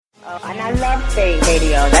And I love Spate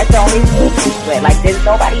Radio. That's the only with. Like, there's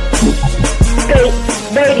nobody. Spate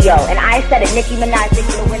Radio. And I said it. Nicki Minaj,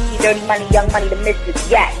 Nicki Lewinsky, Dirty Money, Young Money, the Misfits.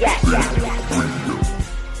 Yeah.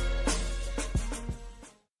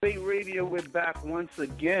 Spate Radio, we're back once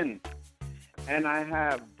again. And I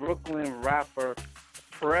have Brooklyn rapper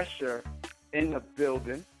Phresher in the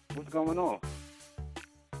building. What's going on?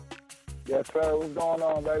 Yes, sir. What's going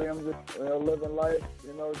on, baby? I'm just living life,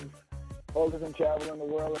 just focusing, traveling the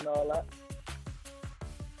world and all that.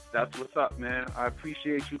 That's what's up, man. I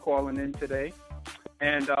appreciate you calling in today.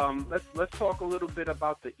 And let's talk a little bit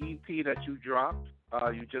about the EP that you dropped.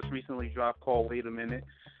 You just recently dropped called Wait a Minute.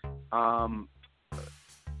 How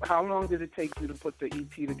long did it take you to put the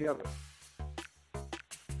EP together?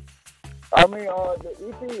 I mean, the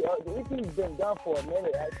EP's been done for a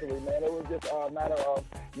minute, actually, man. It was just a matter of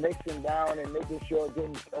mixing down and making sure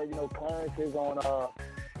getting, clearances on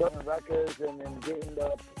certain records and then getting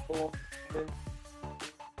the performance.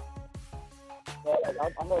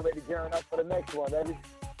 I'm already gearing up for the next one, baby.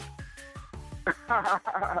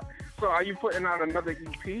 So are you putting out another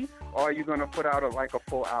EP, or are you going to put out a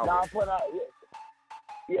full album? No, I'm putting out...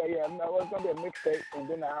 Yeah. No, it's gonna be a mixtape and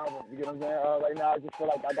then the album. You know what I'm saying? Right now, I just feel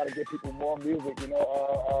like I gotta give people more music.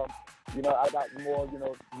 I got more,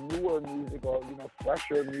 newer music or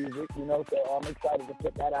fresher music. So I'm excited to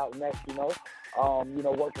put that out next.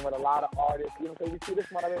 Working with a lot of artists. So you see, this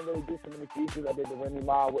one I didn't really do so many features. I did the Remy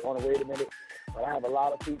Ma on a Wait a Minute, but I have a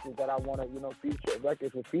lot of features that I want to, feature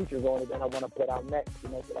records with features on it that I want to put out next. So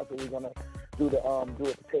that's what we're gonna do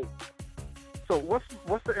the tape. So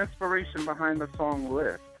what's the inspiration behind the song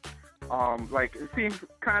Lift? It seems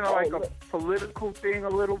kind of like a political thing a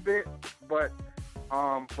little bit, but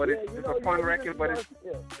it's a fun record. But it's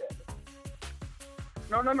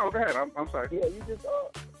no. Go ahead. I'm sorry. Yeah, you just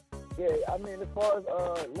I mean, as far as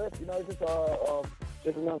Lift,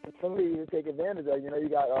 it's just somebody to take advantage of. You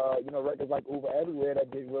got records like Uber Everywhere that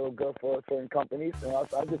did real good for certain companies, and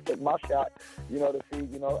I just took my shot, to see.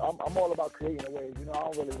 I'm all about creating the waves. I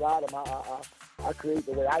don't really ride them. I create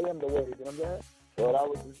the wave. I am the wave. You know what I'm saying? So that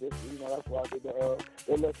was just that's why I did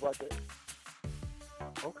the Lift record.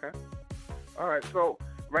 Okay. All right. So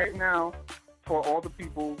right now, for all the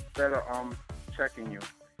people that are checking you,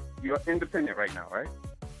 you're independent right now, right?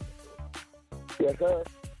 Yes, sir.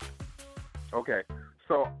 Okay.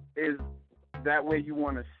 So is that where you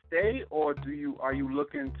want to stay, or are you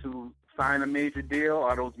looking to sign a major deal?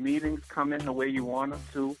 Are those meetings coming the way you want them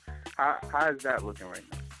to? How is that looking right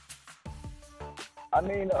now? I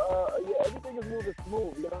mean, everything is moving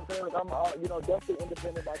smooth. You know what I'm saying? Like I'm, definitely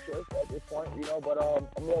independent by choice at this point. But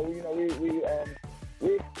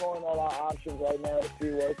we exploring all our options right now to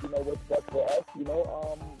see what's best for us.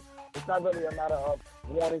 It's not really a matter of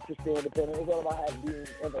wanting to stay independent. It's all about being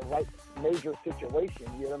in the right major situation.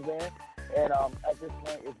 You know what I'm saying? And at this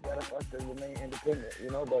point, it's better for us to remain independent.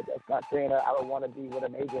 But that's not saying that I don't want to be with a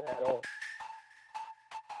major at all.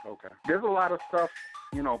 Okay. There's a lot of stuff.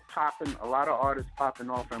 Popping, a lot of artists popping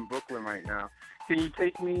off in Brooklyn right now. Can you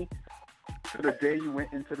take me to the day you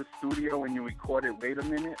went into the studio and you recorded Wait a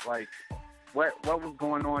Minute? Like, what was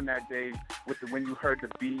going on that day when you heard the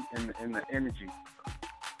beat and the energy?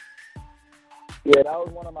 Yeah, that was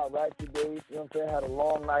one of my ratchet days. You know what I'm saying? I had a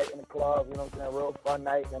long night in the club. You know what I'm saying? A real fun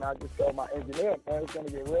night. And I just told my engineer, man, it's going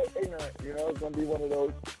to get real ignorant. It's going to be one of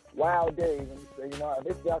those wild days. And,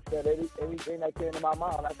 this guy said anything that came to my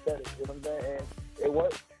mind, I said it. You know what I'm saying? And it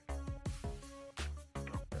worked.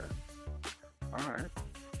 Okay. All right.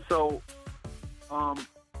 So,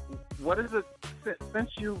 what is it, since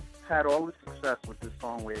you've had all the success with this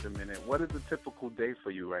song, Wait a Minute, what is a typical day for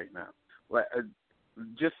you right now? Like,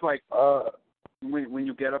 just like when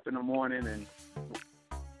you get up in the morning and...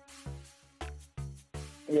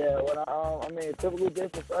 Yeah, a typical day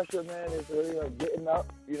for Phresher, man, is really getting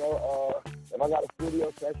up, if I got a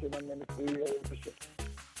studio session, I'm in the studio for sure.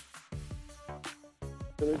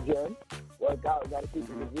 To the gym, work out, got to keep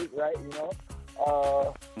the physique right,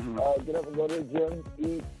 get up and go to the gym,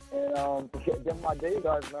 eat, and get my day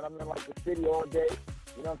started, man. I'm in like the city all day,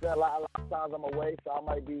 you know what I'm saying? A lot of times I'm away, so I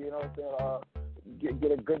might be, you know what I'm saying,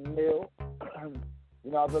 get a good meal. I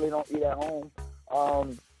really don't eat at home.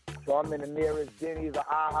 So I'm in the nearest Denny's or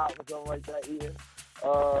IHOP or something like that eating.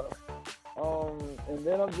 And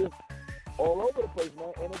then I'm just all over the place,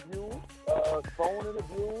 man. Interviews, phone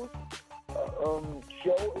interviews,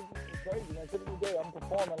 show. It's crazy, man. Typical day, I'm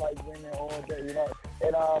performing like in there all day,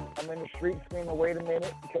 And I'm in the street screaming, wait a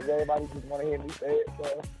minute, because everybody just want to hear me say it.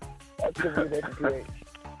 So that's the way they can create.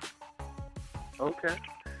 Okay.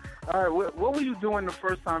 All right. What were you doing the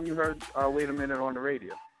first time you heard Wait a Minute on the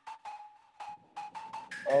radio?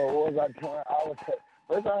 Oh, what was I doing?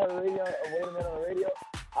 First time I heard radio, Wait a Minute on the radio,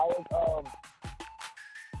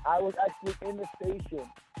 I was actually in the station,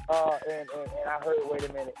 and I heard Wait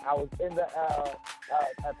a Minute. I was in the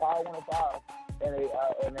at Power 105,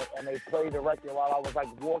 and they played the record while I was like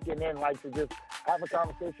walking in, like to just have a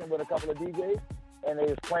conversation with a couple of DJs, and they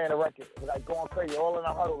was playing the record. It was like going crazy, all in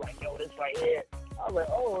a huddle, like, yo, this right here. I was like,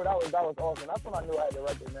 oh, that was awesome. That's when I knew I had the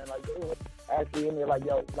record, man. Like, they were actually in there, like,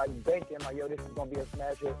 yo, like banking, like, yo, this is gonna be a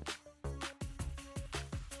smash hit.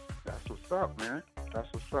 That's what's up, man. That's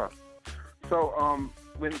what's up. So,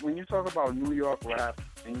 when you talk about New York rap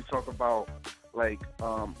and you talk about like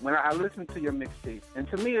when I listen to your mixtape, and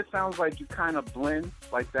to me it sounds like you kind of blend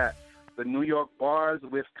like that, the New York bars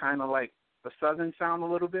with kind of like the Southern sound a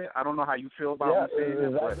little bit. I don't know how you feel about me saying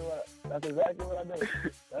that, but that's exactly what I do.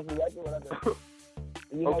 That's exactly what I do.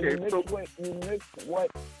 You know, okay, you mix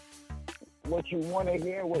what you want to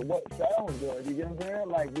hear with what sounds good. You get what I'm saying?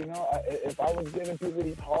 Like, you know, if I was giving people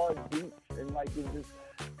these hard beats and like it just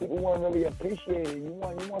people weren't really appreciate it. You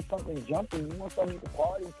want something jumping. You want something to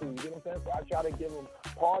party to. You get what I'm saying? So I try to give them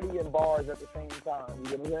party and bars at the same time. You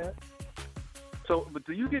get what I'm saying? So, but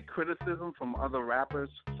do you get criticism from other rappers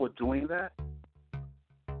for doing that?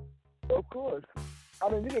 Of course. I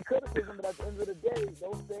mean, you get criticism, but at the end of the day,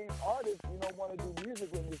 those same artists, you know, want to do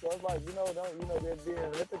music with me. So it's like, they're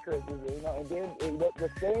being hypocrites, you know. And then the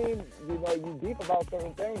same, you know, you deep about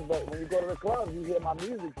certain things, but when you go to the club, you hear my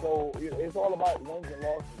music. So it's all about wins and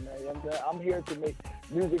losses, man. You know what I'm saying? I'm here to make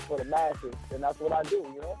music for the masses, and that's what I do,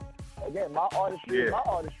 you know. Again, my artistry is my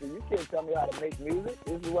artistry. You can't tell me how to make music.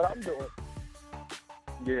 This is what I'm doing.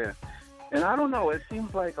 Yeah. And I don't know, it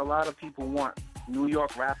seems like a lot of people want New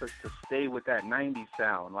York rappers to stay with that 90s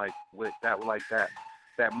sound, like with that, like that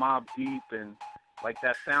Mobb Deep and like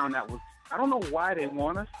that sound that was, I don't know why they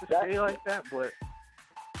want us to stay like that, but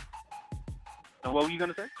what were you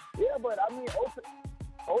going to say? Yeah, but I mean,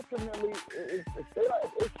 ultimately, it's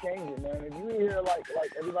changing, man. If you hear like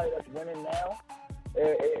everybody that's winning now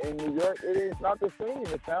in New York, it is not the same.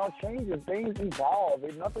 The sound changes, things evolve.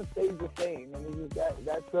 Nothing stays the same, and it's just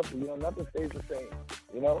that simple. You know, nothing stays the same.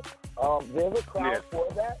 You know, there's a crowd for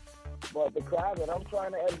that, but the crowd that I'm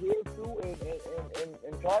trying to adhere to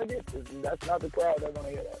and target, that's not the crowd that want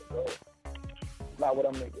to hear that. So, it's not what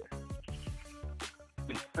I'm making.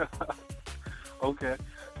 Okay.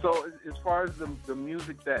 So, as far as the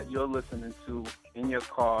music that you're listening to in your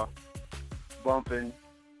car, bumping,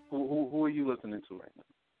 who are you listening to right now?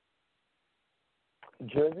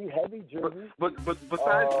 Jersey, heavy Jersey. But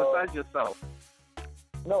besides yourself.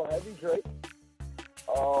 No, heavy Drake.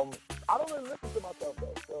 I don't really listen to myself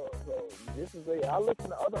though. So this is I listen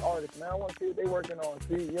to other artists, man. I want to see what they working on.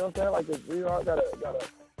 See, you know what I'm saying? Like, I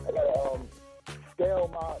gotta scale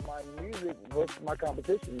my music versus my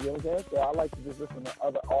competition. You know what I'm saying? So I like to just listen to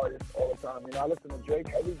other artists all the time. You know, I listen to Drake,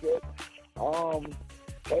 heavy Drake,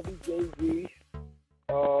 heavy Jay-Z,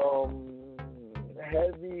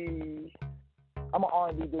 heavy. I'm an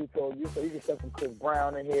R&B dude, so you can set some Chris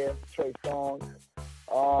Brown in here, Trey Songz.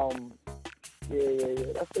 Yeah.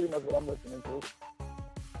 That's pretty much what I'm listening to.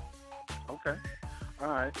 Okay. All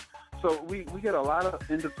right. So we get a lot of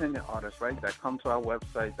independent artists, right, that come to our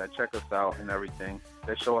website, that check us out and everything,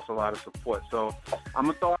 that show us a lot of support. So I'm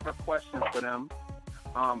going to throw out a question for them.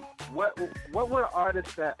 What would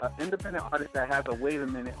an independent artist that has a Wait a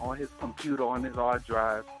Minute on his computer, on his hard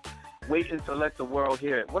drive, waiting to let the world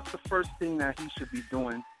hear it, what's the first thing that he should be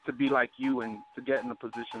doing to be like you and to get in a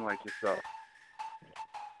position like yourself?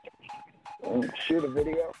 Shoot a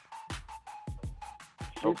video.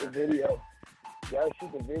 Shoot the video. You gotta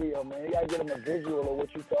shoot the video, man. You gotta get them a visual of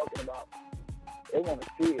what you're talking about. They want to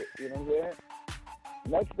see it, you know what I'm saying?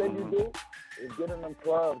 Next thing you do is get in them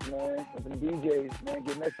clubs, man, with them DJs, man.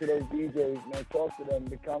 Get next to those DJs, man. Talk to them.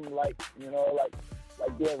 Become like, you know, like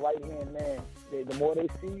their right-hand man. The more they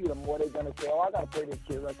see you, the more they're going to say, oh, I got to play this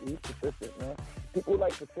kid record. He's persistent, man. People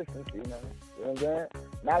like consistency, man. You know what I'm saying?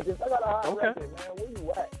 Not just, I got a hot record, man. Where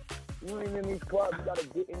you at? You ain't in these clubs. You got to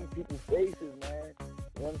get in people's faces, man.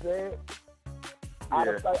 You know what I'm saying? Out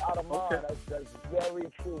of sight, out of mind. That's very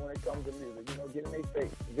true when it comes to music. You know, get in their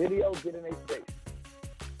face. Video, get in their face.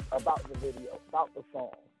 About the video, about the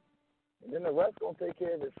song. And then the rest going to take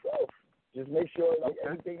care of itself. Just make sure, like,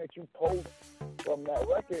 everything that you post from that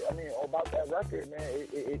record, about that record, man,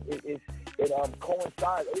 it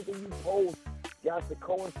coincides. Everything you post, you have to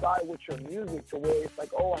coincide with your music to where it's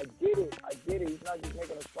like, oh, I get it. He's not just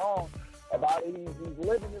making a song about it. He's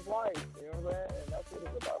living his life. You know what I'm saying? And that's what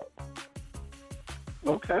it's about.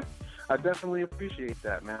 Okay. I definitely appreciate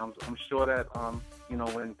that, man. I'm sure that,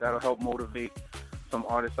 when that'll help motivate some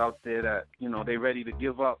artists out there that, they ready to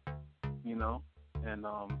give up, and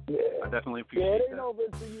I Yeah. definitely Yeah, appreciate it ain't that. over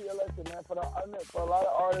until you listen, man. For a lot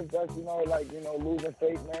of artists that's, losing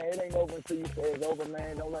faith, man, it ain't over until you say it's over,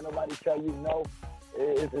 man. Don't let nobody tell you no.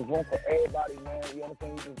 It's room for everybody, man. You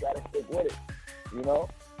understand? You just gotta stick with it. You know?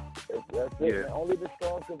 That's it, man. Only the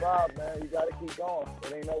strong survive, man. You gotta keep going.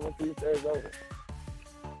 It ain't over until you say it's over.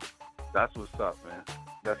 That's what's up, man.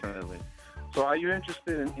 Definitely. So are you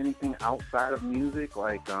interested in anything outside of music,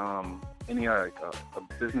 like any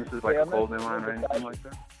businesses like a clothing line or anything like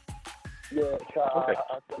that? Yeah, Okay.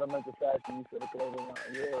 I said I'm into fashion. You said a clothing line.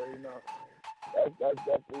 Yeah, that's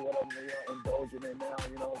definitely what I'm indulging in now.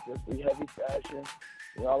 Just the heavy fashion.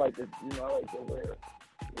 I like to wear,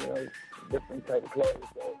 different type of clothes.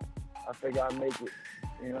 So I figure I make it.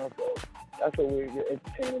 So that's what we're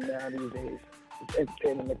entertaining now these days. It's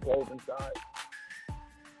entertaining the clothing side.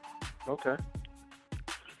 Okay.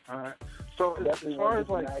 All right. So definitely as far as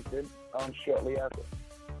like acted, shortly after.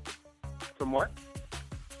 Some what?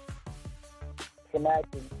 Some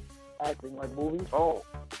acting like movies. Oh,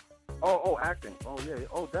 acting. Oh yeah.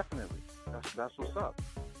 Oh, definitely. That's what's up.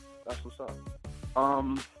 That's what's up.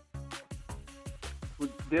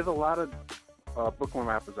 There's a lot of Brooklyn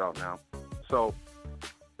rappers out now. So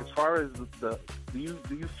as far as do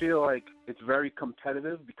you feel like it's very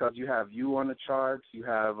competitive because you have you on the charts, you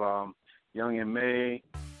have Young and May,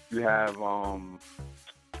 you have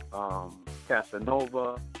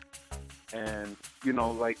Casanova, and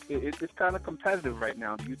it's kind of competitive right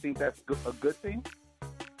now. Do you think that's a good thing?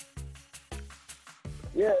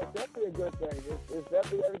 Yeah, it's definitely a good thing. It's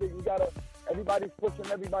definitely everything. Everybody's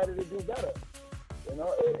pushing everybody to do better.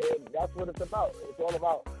 That's what it's about. It's all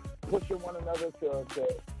about pushing one another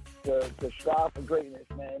to strive for greatness,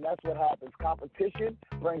 man. And that's what happens. Competition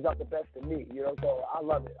brings out the best in me, so I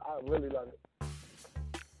love it. I really love it.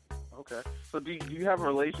 Okay. So do you have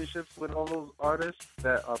relationships with all those artists,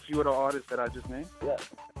 a few of the artists that I just named? Yeah.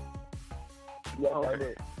 Yes, okay. I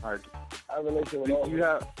do. All right. I have a relationship with all of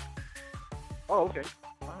them. Oh, okay.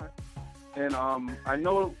 All right. And I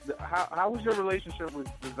know, how was your relationship with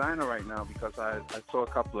Designer right now? Because I saw a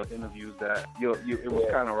couple of interviews that it was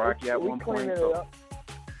kind of rocky at one point.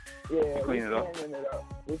 Yeah, we cleaning it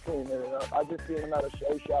up. I just seen another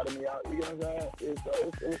show shouting me out. You know what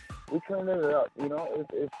I'm saying? We cleaning it up.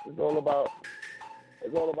 It's all about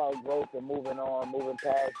growth and moving on, moving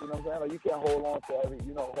past. You know what I'm saying? Like, you can't hold on to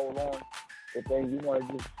hold on to things. You want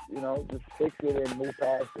to just fix it and move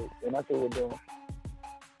past it. And that's what we're doing.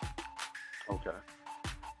 Okay.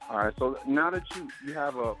 All right. So now that you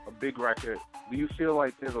have a big record, do you feel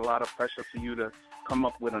like there's a lot of pressure for you to come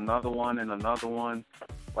up with another one,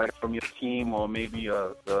 like from your team or maybe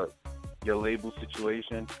your label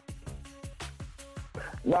situation?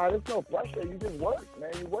 Nah, there's no pressure. You just work,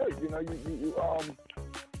 man. You work.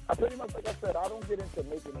 I pretty much, like I said, I don't get into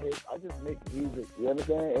making hits. I just make music. You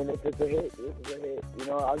understand? And if it's a hit, it's a hit.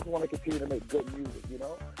 I just want to continue to make good music.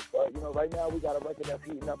 But right now we got a record that's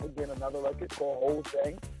heating up again. Another record called Whole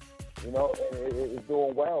Thing. And it's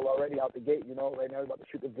doing well already out the gate. Right now we're about to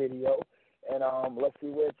shoot the video. And let's see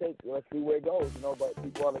where it takes. Let's see where it goes. But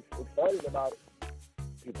people are excited about it.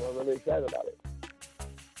 People are really excited about it.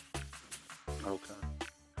 Okay.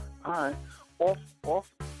 All right.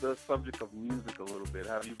 Off the subject of music a little bit,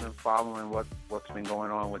 have you been following what's been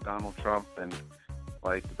going on with Donald Trump and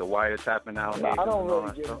like the wiretapping allegations I don't and all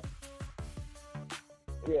really that stuff?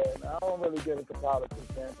 I don't really get into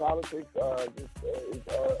politics, man. Politics, when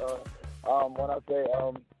I say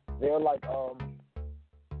they're like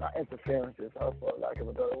not interferences, for lack of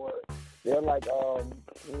a better word. They're like man,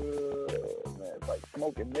 it's like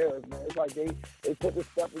smoke and mirrors, man. It's like they put this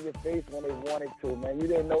stuff in your face when they wanted to, man. You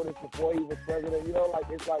didn't know this before he was president, it's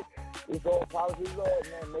all politics, it's all,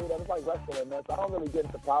 man, made up. It's like wrestling, man. So I don't really get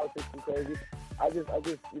into politics because I just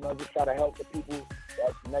try to help the people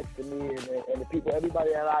that's next to me and the people,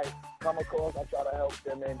 everybody that I come across, I try to help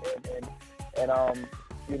them and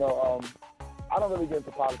I don't really get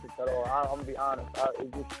into politics at all. I'm gonna be honest.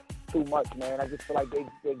 It's just too much, man. I just feel like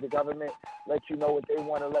the government let you know what they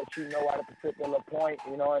want to let you know at a particular point,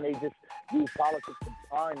 and they just use politics to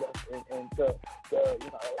blind us and to a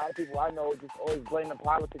lot of people I know just always blame the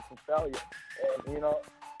politics for failure,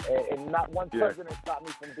 and not one president stopped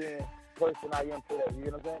me from being the person I am today.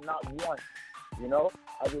 You know what I'm saying? Not one.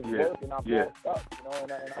 I just work and I'm bossed up,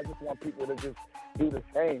 and I just want people to just do the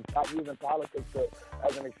same. Stop using politics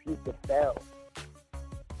as an excuse to fail.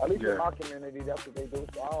 At least in my community, that's what they do.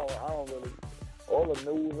 So I don't really, all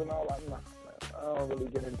the news and all that, I don't really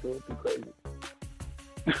get into it too crazy.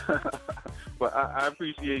 But I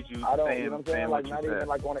appreciate you saying, like not even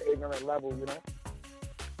like on an ignorant level,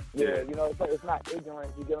 Yeah, it's not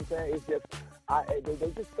ignorant, you get what I'm saying? It's just,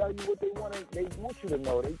 they just tell you what they want you to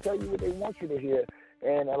know. They tell you what they want you to hear.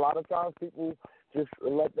 And a lot of times people just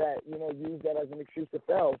let that, use that as an excuse to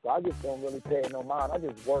fail. So I just don't really pay it no mind. I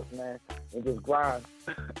just work, man, and just grind.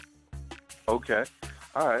 Okay.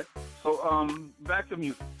 All right. So back to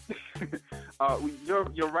music.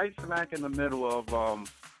 You're right smack in the middle of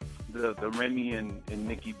the Remy and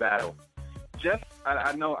Nicki battle.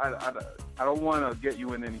 I know I don't want to get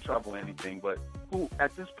you in any trouble or anything, but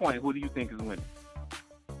at this point, who do you think is winning?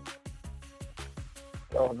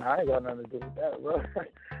 Oh, no, I ain't got nothing to do with that, bro.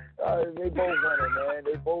 They both winning, man.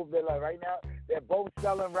 They both been like, right now, they're both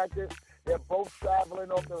selling records. They're both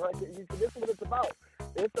traveling off the record. This is what it's about.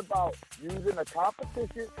 It's about using a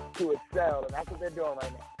competition to excel, and that's what they're doing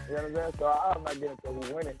right now. You know what I'm saying? So I'm not getting into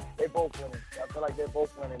who's winning. They both winning. I feel like they're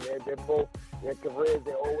both winning. They're both, their careers,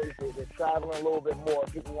 they're traveling a little bit more.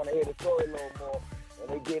 People want to hear the story a little more, and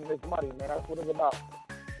they're getting this money, man. That's what it's about.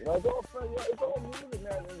 It's all fun. It's all music,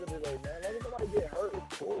 man, at the end of the day, man. Let nobody get hurt.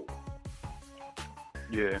 It's cool.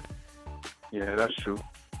 Yeah, that's true.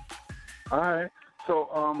 All right. So,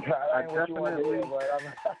 I definitely...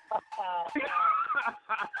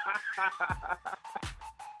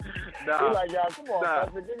 He's like, y'all, come on,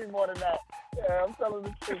 Phresher, give me more than that. Yeah, I'm telling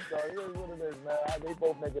the truth, though. It is what it is, man. They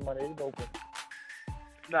both making money. They both making.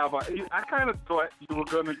 Nah, but I kind of thought you were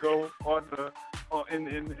gonna go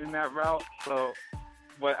in that route. So,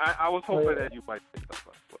 but I was hoping that you might say stuff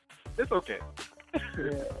like that. It's okay.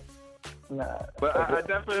 Yeah. Nah. But I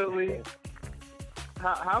definitely.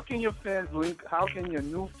 How can your fans link? How can your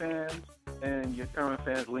new fans and your current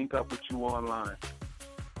fans link up with you online?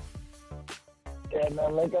 Yeah,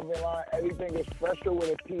 man, link up online. Everything is Phresher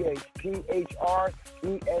with a PH.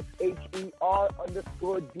 PHRESHER_DGYGZ.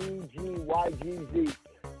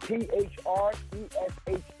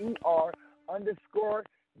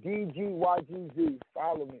 PHRESHER_DGYGZ.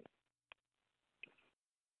 Follow me.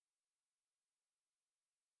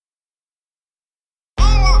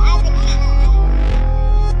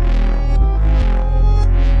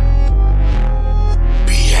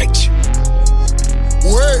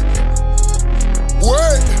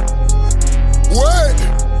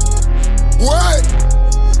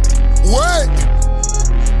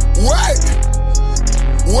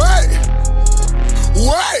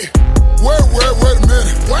 Wait a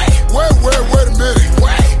minute. Wait a minute.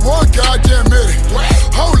 One goddamn minute.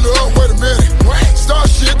 Hold up, wait a minute. Start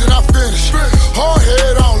shit, then I finish. Hard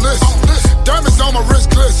head on listen. Diamonds on my wrist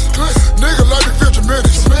glisten. Nigga like me feel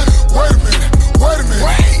tremendous. Wait a minute. Wait a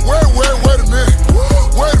minute. Wait a minute. Wait a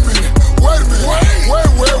minute.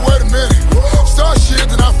 Wait a minute. Start shit,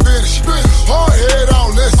 then I finish. Hard head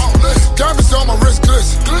on listen. Diamonds on my wrist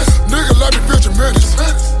glisten. Nigga like me feel tremendous.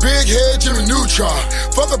 Big head Jimmy Neutron.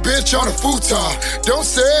 Fuck a bitch on a futon. Don't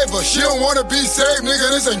save her, she don't wanna be saved, nigga,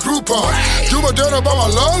 this ain't Groupon. Do my dirt up on my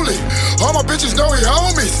lonely. All my bitches know we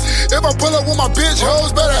homies. If I pull up with my bitch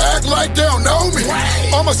hoes, better act like they don't know me.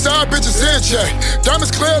 All my side bitches in check. Diamonds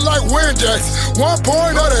clear like Windex. 1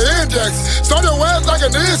 point of the index. Start your ass like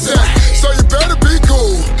an insect. So you better be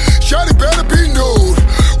cool. Shawty better be nude.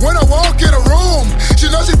 When I walk in a room, she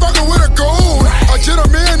knows she fucking with a goon. A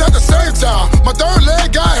gentleman at the same time. My third leg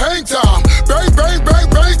got hang time. Bang, bang, bang,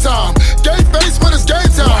 bang time. Gay face when it's game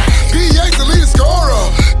time. PA's the leading scorer.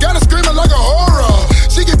 Got her screaming like a horror.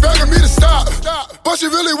 She keep begging me to stop, but she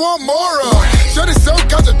really want more of. Shawty's so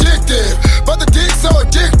contradictive, but the dick's so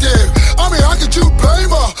addictive. I mean, how could you blame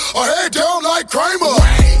her? Her head down like Kramer.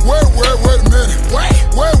 Wait a minute. Wait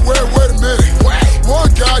a minute.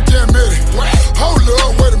 One goddamn minute. Hold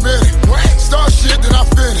up, wait a minute. Start shit, then I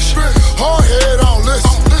finish. Hard head on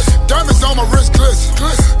listen. Diamonds on my wrist glisten.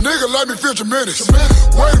 Nigga let me feel tremendous. Wait a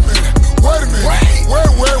minute. Wait a minute. Wait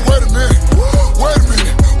a minute. Wait a minute. Wait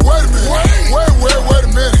a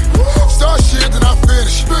minute. Start shit, then I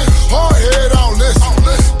finish. Hard head on listen.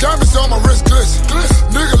 Diamonds on my wrist glisten.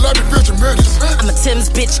 Nigga let me feel tremendous. I'm a Tim's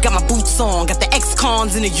bitch, got my boots on. Got the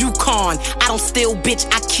ex-cons in the Yukon. I don't steal, bitch,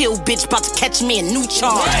 I kill, bitch. About to catch me a new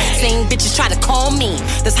charge. Same bitches try to call me.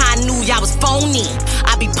 That's how I knew y'all was phony.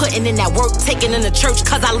 I be putting in that work, taking in the church,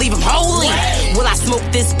 cause I leave them holy. Will I smoke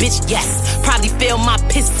this bitch? Yes. Probably fail my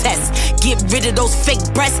piss test. Get rid of those fake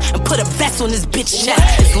breasts and put a vest on this bitch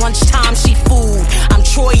chest. It's lunchtime, she food. I'm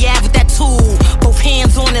Troy Ave with that tool. Both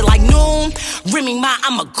hands on it like noon. Remy Ma,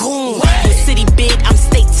 I'm a goon. The city big, I'm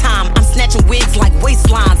state time. I'm snatching wigs like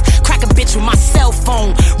waistlines. Crack a bitch with my cell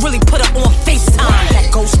phone. Really put her on FaceTime.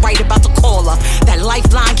 That ghost right about to call her. That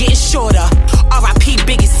lifeline getting shorter. R.I.P.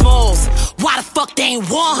 Biggie Smalls. Why the fuck they ain't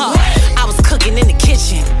want her? I was cooking in the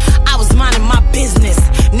kitchen. I was minding my business.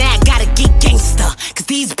 Now I gotta get gangster. Cause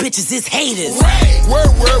these bitches is haters. Wait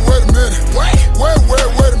a minute.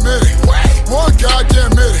 Wait a minute. One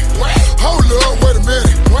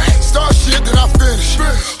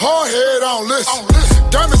Hard head on listen.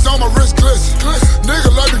 Diamonds on my wrist glisten. Nigga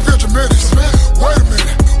like me feel tremendous. Wait a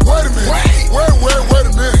minute. Wait a minute. Wait a minute. Wait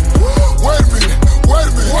a minute. Wait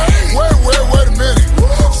a minute. Wait a minute.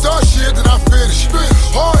 Start shit then I finish.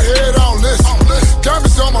 Hard head on listen.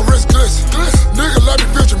 Diamonds on my wrist glisten. Nigga like me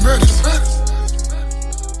feel tremendous.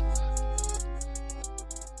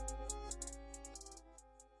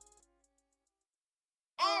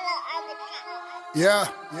 Yeah.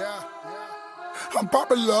 I'm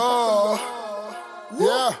popular.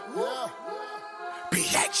 Yeah.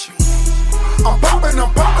 PH. I'm poppin',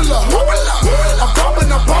 I'm popular. I'm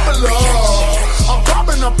poppin', I'm popular. I'm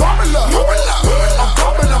poppin', I'm popular. I'm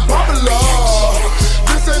poppin', I'm popular.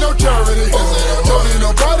 This ain't no charity. Don't need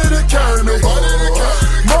nobody to carry me.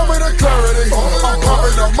 Moment of clarity. I'm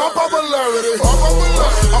poppin' up my popularity.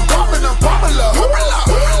 I'm poppin', I'm popular.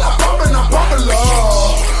 I'm poppin', I'm popular.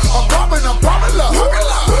 I'm poppin', I'm popular.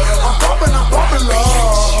 I'm poppin', I'm popular.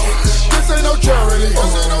 This ain't no charity.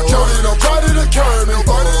 Don't need nobody to carry me.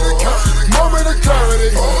 Moment of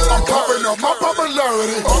clarity. I'm poppin' up my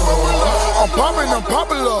popularity. I'm poppin', I'm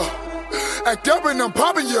popular. Act up and I'm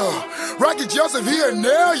poppin' ya. Rocky Joseph, he a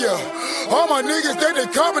nail ya. All my niggas think they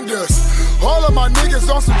carpenters. All of my niggas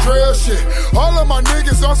on some trail shit. All of my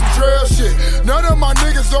niggas on some trail shit. None of my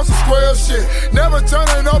niggas on some square shit. Never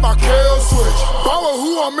turning on my kill switch. Power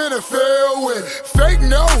who I'm in a fail with. Fake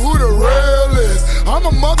know who the real is. I'm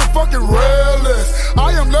a motherfucking realist.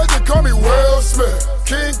 I am legend, call me Will Smith.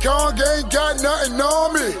 King Kong ain't got nothing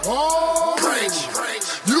on me.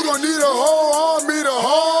 You gon' need a whole army to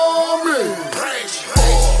hold me.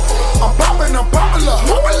 I'm poppin', I'm popular.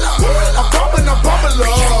 I'm poppin', I'm popular.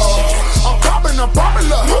 I'm poppin', I'm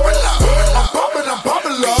popular. I'm poppin', I'm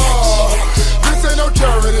popular. This ain't no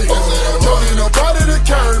charity. Don't need nobody to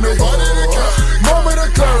carry me. Moment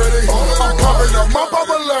of clarity. I'm poppin' up my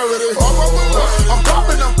popularity. I'm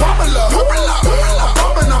poppin', I'm popular. I'm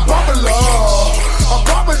poppin', I'm popular. I'm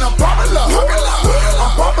poppin', I'm popular.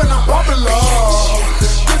 I'm poppin', I'm popular.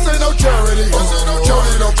 This ain't no charity. Don't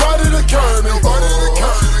need nobody to carry me.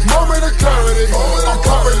 Moment of clarity. I'm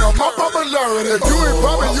poppin' up my popularity. If you ain't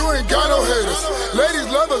poppin', you ain't got no haters. Ladies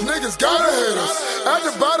love us, niggas gotta hate us. At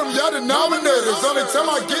the bottom, y'all denominators. Only time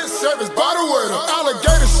I get service, bottle waiter.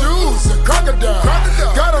 Alligator shoes and crocodile.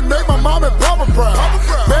 Gotta make my mom and papa proud.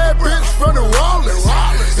 Bad bitch from New Orleans.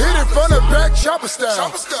 Hit it from the back, chopper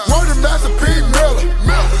style. Word to Master P. Miller.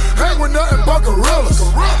 Hang with nothing but gorillas.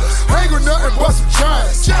 Hang with nothing but some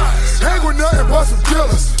giants. Hang with nothing but some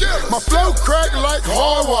killers. My flow crack like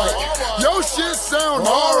hard white. Yo shit sound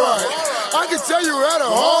alright. I can tell you had a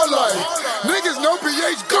hard life. Niggas know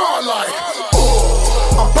PH godlike.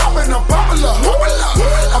 I'm poppin', I'm popular.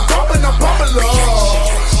 I'm poppin', I'm popular.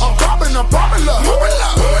 I'm poppin', I'm popular.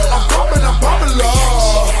 I'm poppin', I'm popular.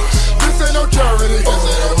 This ain't no charity.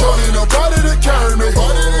 Don't need nobody to carry me.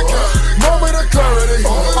 Moment of clarity.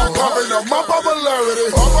 I'm poppin' up my popularity.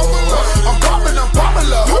 I'm poppin', I'm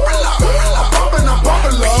popular. I'm poppin', I'm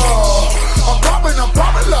popular. I'm poppin', I'm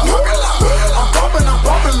popular. I'm poppin', I'm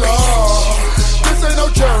popular. This ain't no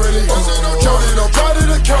charity. Don't need nobody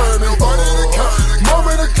to carry me.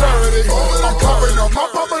 Moment of clarity. I'm poppin' up my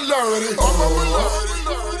popularity.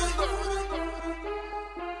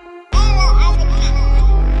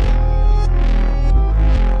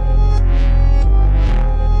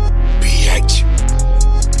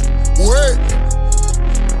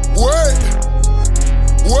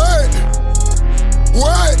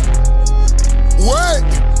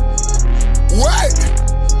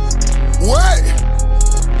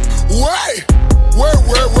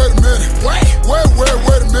 Wait a minute.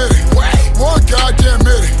 Wait a minute. One goddamn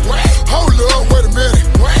minute. Hold up, wait a minute.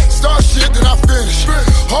 Start shit, then I finish.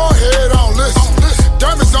 Hard head on listen.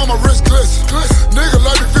 Diamonds on my wrist glisten. Nigga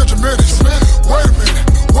like me feel tremendous. Wait a minute.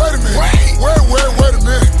 Wait a minute. Wait a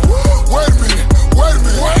minute. Wait a minute.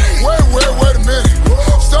 Wait a minute.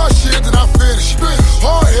 Start shit, then I finish.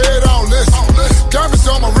 Hard head on listen. Diamonds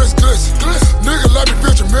on my wrist glisten. Nigga like me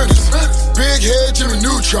feel tremendous. Big head Jimmy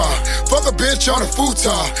Neutron. Fuck a bitch on a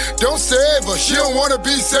futon. Don't save her, she don't wanna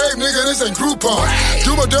be saved, nigga, this ain't Groupon.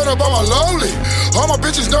 Do my dirt up on my lonely. All my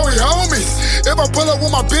bitches know we homies. If I pull up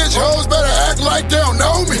with my bitch hoes, better act like they don't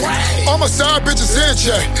know me. All my side bitches in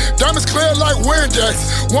check. Diamonds clear like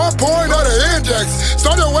Windex. 1 point of the index.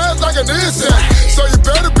 Start your ass like an insect. So you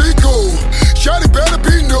better be cool. Shawty better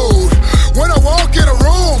be nude. When I walk in a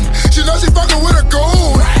room, she knows she fucking with a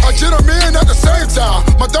goon. A gentleman at the same time.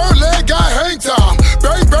 My third leg got hang time.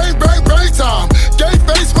 Bang, bang, bang, bang time. Gay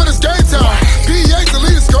face when it's game time. PH the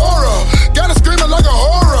leading scorer. Got her screaming like a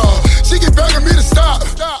horror. She keep begging me to stop,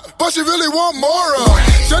 but she really want more of.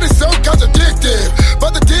 Shawty's so contradictive,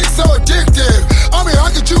 but the dick's so addictive. I mean,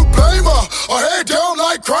 how could you A head down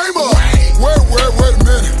like Kramer. Wait a minute. Wait a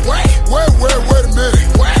minute.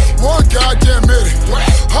 One goddamn minute.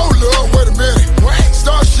 Hold up, wait a minute.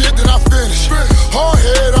 Start shit, then I finish. Hard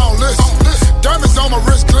head on listen. Diamonds on my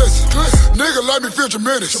wrist glisten. Nigga, let me feel your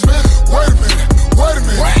minutes. Wait a minute. Wait a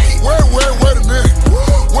minute. Wait a minute. Wait a minute.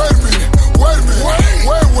 Wait a minute.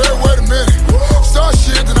 Wait a minute. Start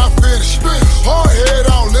shit, then I finish. Hard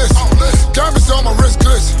head on listen. Diamonds on my wrist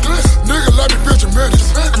glisten. Nigga, let me feel your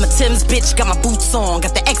minutes. I'm a Tim's bitch, got my boots on.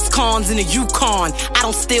 Got the X-Cons in the Yukon. I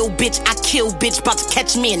don't steal, bitch, I kill, bitch. About to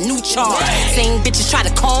catch me a new charge. Same bitches try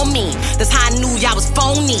to call me. That's how I knew y'all was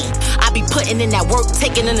phony. I be putting in that work,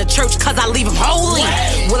 taking in the church, cause I leave them holy.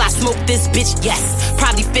 Will I smoke this bitch? Yes.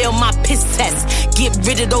 Probably fail my piss test. Get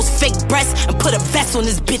rid of those fake breasts and put a vest on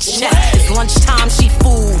this bitch chest. It's lunchtime, she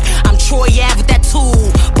food. I'm Troy Ave with that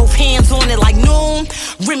tool. Both hands on it like noon.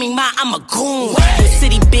 Remy Ma, I'm a goon. The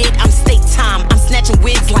city big, I'm state time. I'm snatching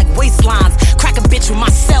wigs like waistlines. Crack a bitch with my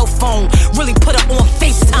cell phone. Really put her on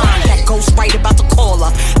FaceTime. That ghost right about to call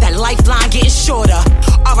her. That lifeline getting shorter.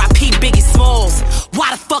 R.I.P. Biggie Smalls.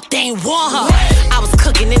 Why the fuck they ain't want her? I was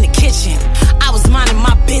cooking in the kitchen. I was minding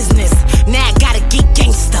my business. Now I gotta get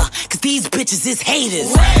gangster. Cause these bitches is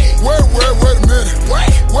haters. Wait a minute. Wait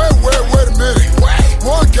a minute.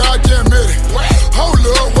 One goddamn minute. Hold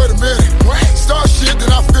up, wait a minute. Start shit,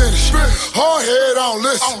 then I finish. Hard head on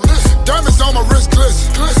listen. Diamonds on my wrist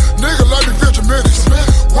glisten. Nigga, let me feel your minutes.